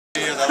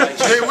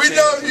Hey, we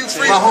know you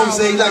free. My homie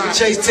say he like to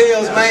chase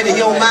tails, man, and he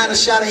don't mind a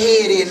shot of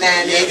head in now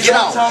and then. Get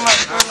off.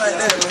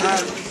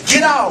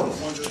 Get off.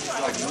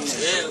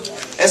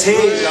 That's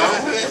head, y'all.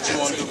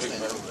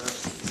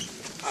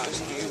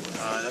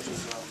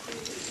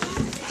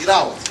 Get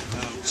off.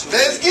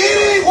 Let's get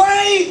it.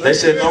 Wait. They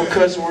said no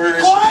cuss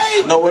words.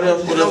 Wait. No what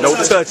else? No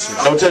touching.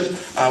 No touching.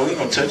 We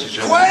gonna touch each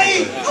other.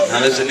 Wait. Now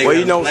there's a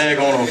nigga flag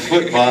on a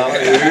football.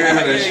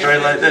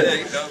 Straight like that.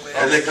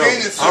 And they go.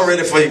 I'm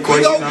ready for you,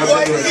 Quay.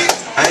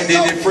 I ain't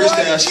did that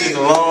freestyle shit in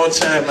a long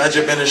time. I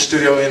just been in the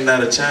studio in and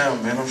out of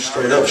town, man. I'm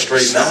straight up,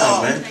 straight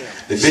down, man.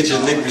 The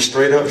bitches lick me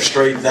straight up,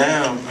 straight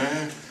down,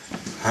 man.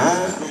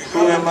 Huh?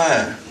 Who am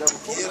I?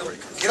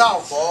 Get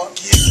off, boy.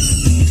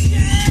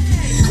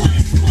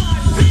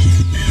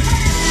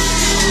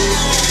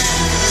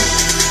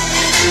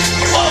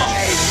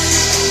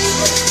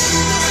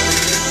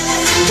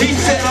 He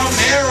said I'm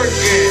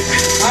arrogant.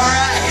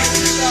 Alright.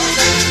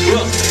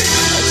 Look.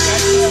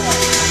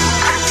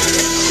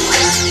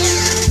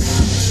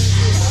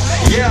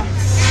 Yeah.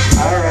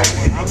 Alright.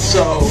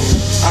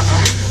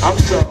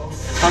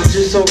 I'm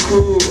just so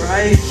cool,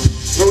 right?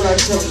 What would I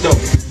tell him though?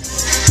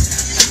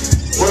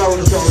 What I would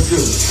have told him to do?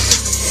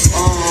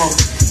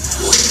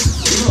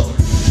 Look.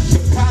 The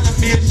problem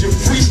is you're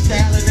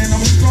freestyling and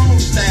I'm strong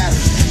styling.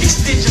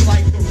 Extension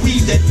like the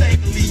weed that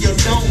thing leave your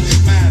dome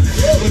smiling.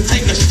 We'll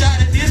take a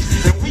shot at this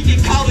and we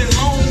can call it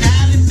Long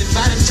Island. And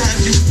by the time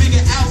you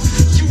figure out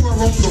you were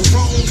on the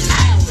wrong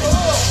island.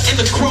 In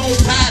the chrome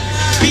pilot,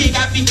 big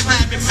I be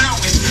climbing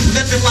mountains.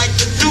 Nothing like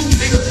the dude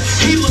nigga,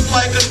 he look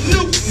like a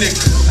nuke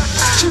nigga.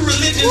 Two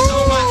religions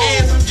on my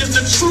ass, I'm just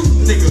a truth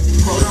nigga.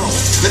 Hold on,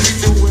 let me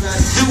do what I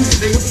do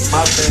nigga.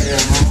 My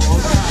bad,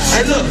 homie.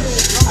 Hey look,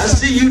 I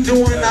see you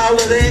doing all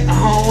of that,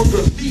 homie.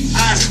 The beat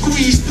I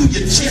squeeze through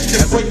your chest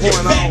and break your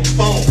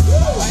backbone.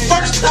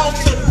 First off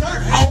the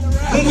dirt off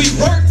when we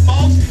work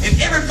off, and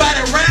everybody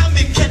around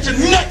me catch a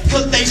nut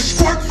cause they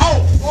squirt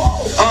off.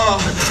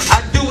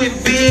 I do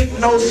it big,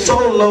 no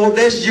solo,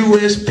 that's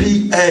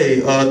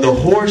USPA. The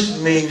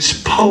horse means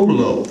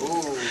polo.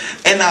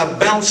 And I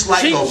bounce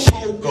like a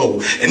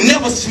pogo. And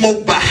never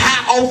smoke but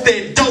high off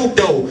that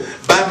dodo.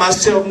 By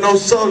myself, no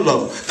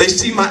solo. They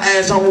see my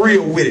ass, I'm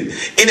real with it.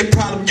 Any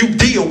problem, you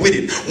deal with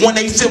it.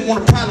 187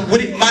 want a problem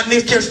with it. My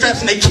niggas carry straps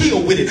and they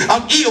kill with it.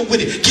 I'm ill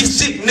with it. Get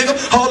sick, nigga.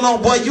 Hold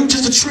on, boy, you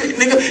just a trick,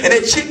 nigga. And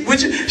that chick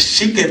with you,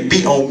 she can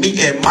be on me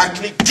and my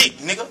dick,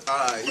 nigga.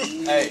 Alright.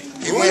 Hey.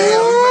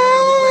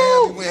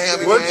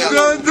 What you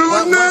gonna do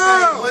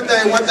now? One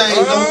thing, don't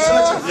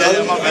touch it.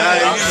 Yeah, my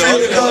man.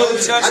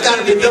 I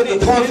gotta deduct the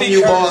point from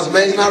you, Barz,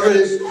 man. It's not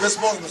really.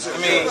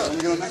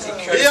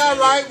 Yeah,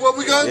 alright. What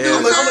we gonna do now?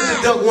 I'm gonna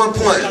deduct 1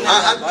 point.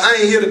 I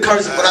ain't hear the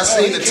cursing, but I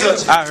seen the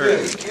touch. I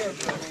heard.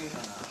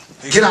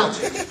 Get out.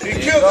 He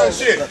killed that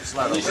shit.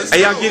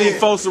 Hey, y'all get these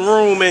folks some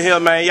room in here,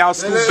 man. Y'all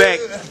scoot back.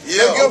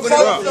 Let's go,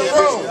 folks.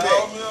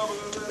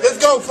 Let's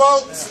go,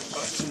 folks.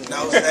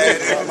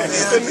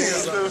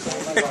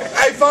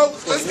 Hey,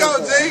 folks, let's go,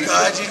 G.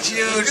 God, you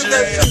children.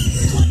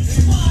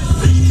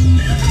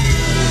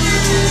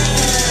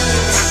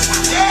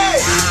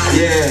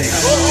 Yeah.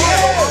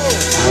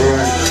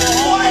 Alright.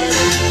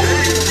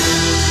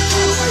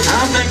 I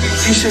don't think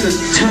you should have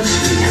touched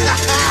me.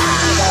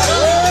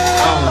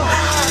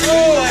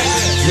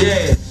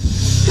 Yeah.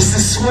 It's the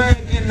swag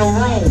in the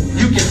room.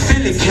 You can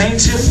feel it,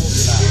 can't you?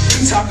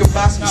 We talk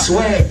about some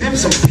swag. Them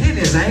some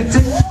pennies, ain't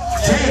they?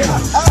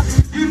 Damn.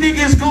 You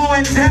niggas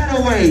going that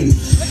way.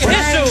 But I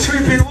ain't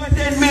tripping. What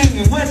that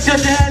mean? What your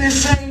daddy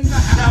say?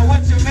 Now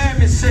what your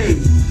mammy say?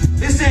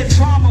 It's that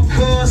trauma,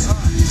 cuz.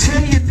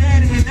 Tell your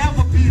daddy he'll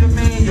never be the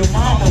man your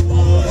mama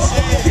was.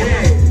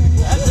 Yeah.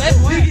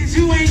 Niggas,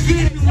 you ain't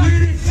getting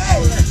with it.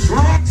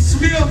 Rock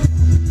Smith.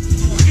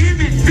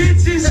 Image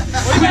bitches.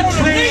 Quit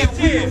playing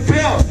with the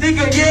belt.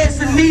 Nigga, yes,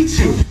 and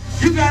Nietzsche.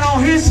 You got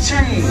on his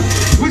chain.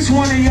 Which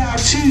one of y'all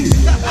cheesy?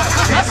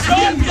 That's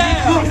me,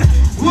 nigga.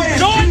 What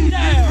is me,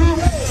 nigga?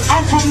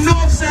 I'm from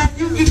Northside,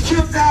 you get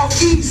killed out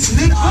east,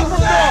 nigga.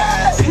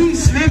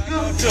 Peace, nigga.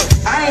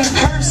 I ain't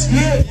cursed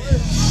yet.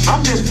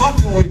 I'm just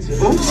fucking with you.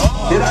 Oops.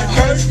 Did I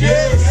curse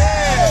yet?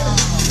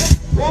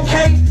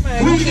 Okay,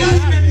 we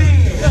even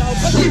then.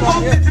 We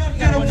both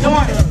deducted a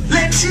point.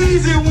 Let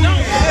Cheezy win.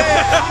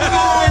 I'm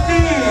going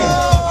in.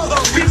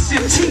 Fix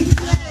your teeth.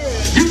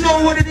 You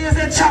know what it is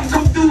that chop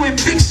come through and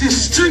fix your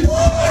street.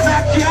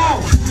 Knock you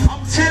out.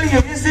 I'm telling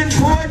you, it's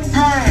important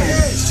grind.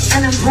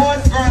 An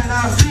important grind.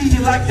 I'll feed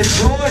you like the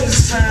Jordan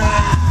sign.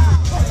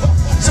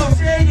 So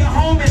tell your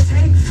homie,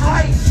 take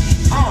flight.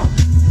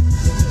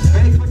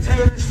 Baked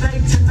potato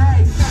steak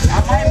tonight. I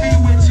might be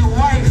with your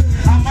wife.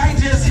 I might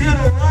just hit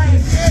her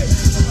right.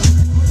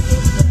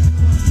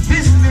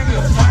 This nigga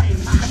fight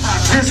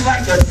just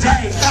like a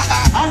dyke.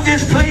 I'm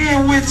just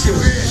playing with you.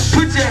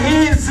 Put your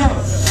hands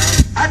up.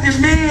 I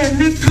demand,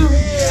 nigga.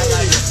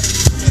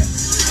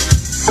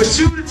 But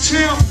you the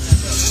champ.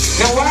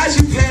 Now why is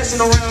you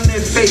passing around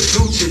that fake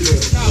Gucci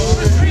look?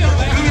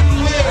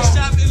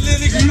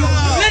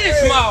 Linux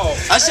Mall.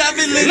 I shop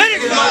in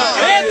Linux Mall.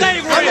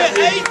 Everything real.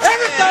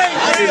 Everything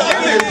real.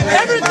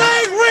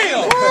 Everything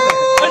real.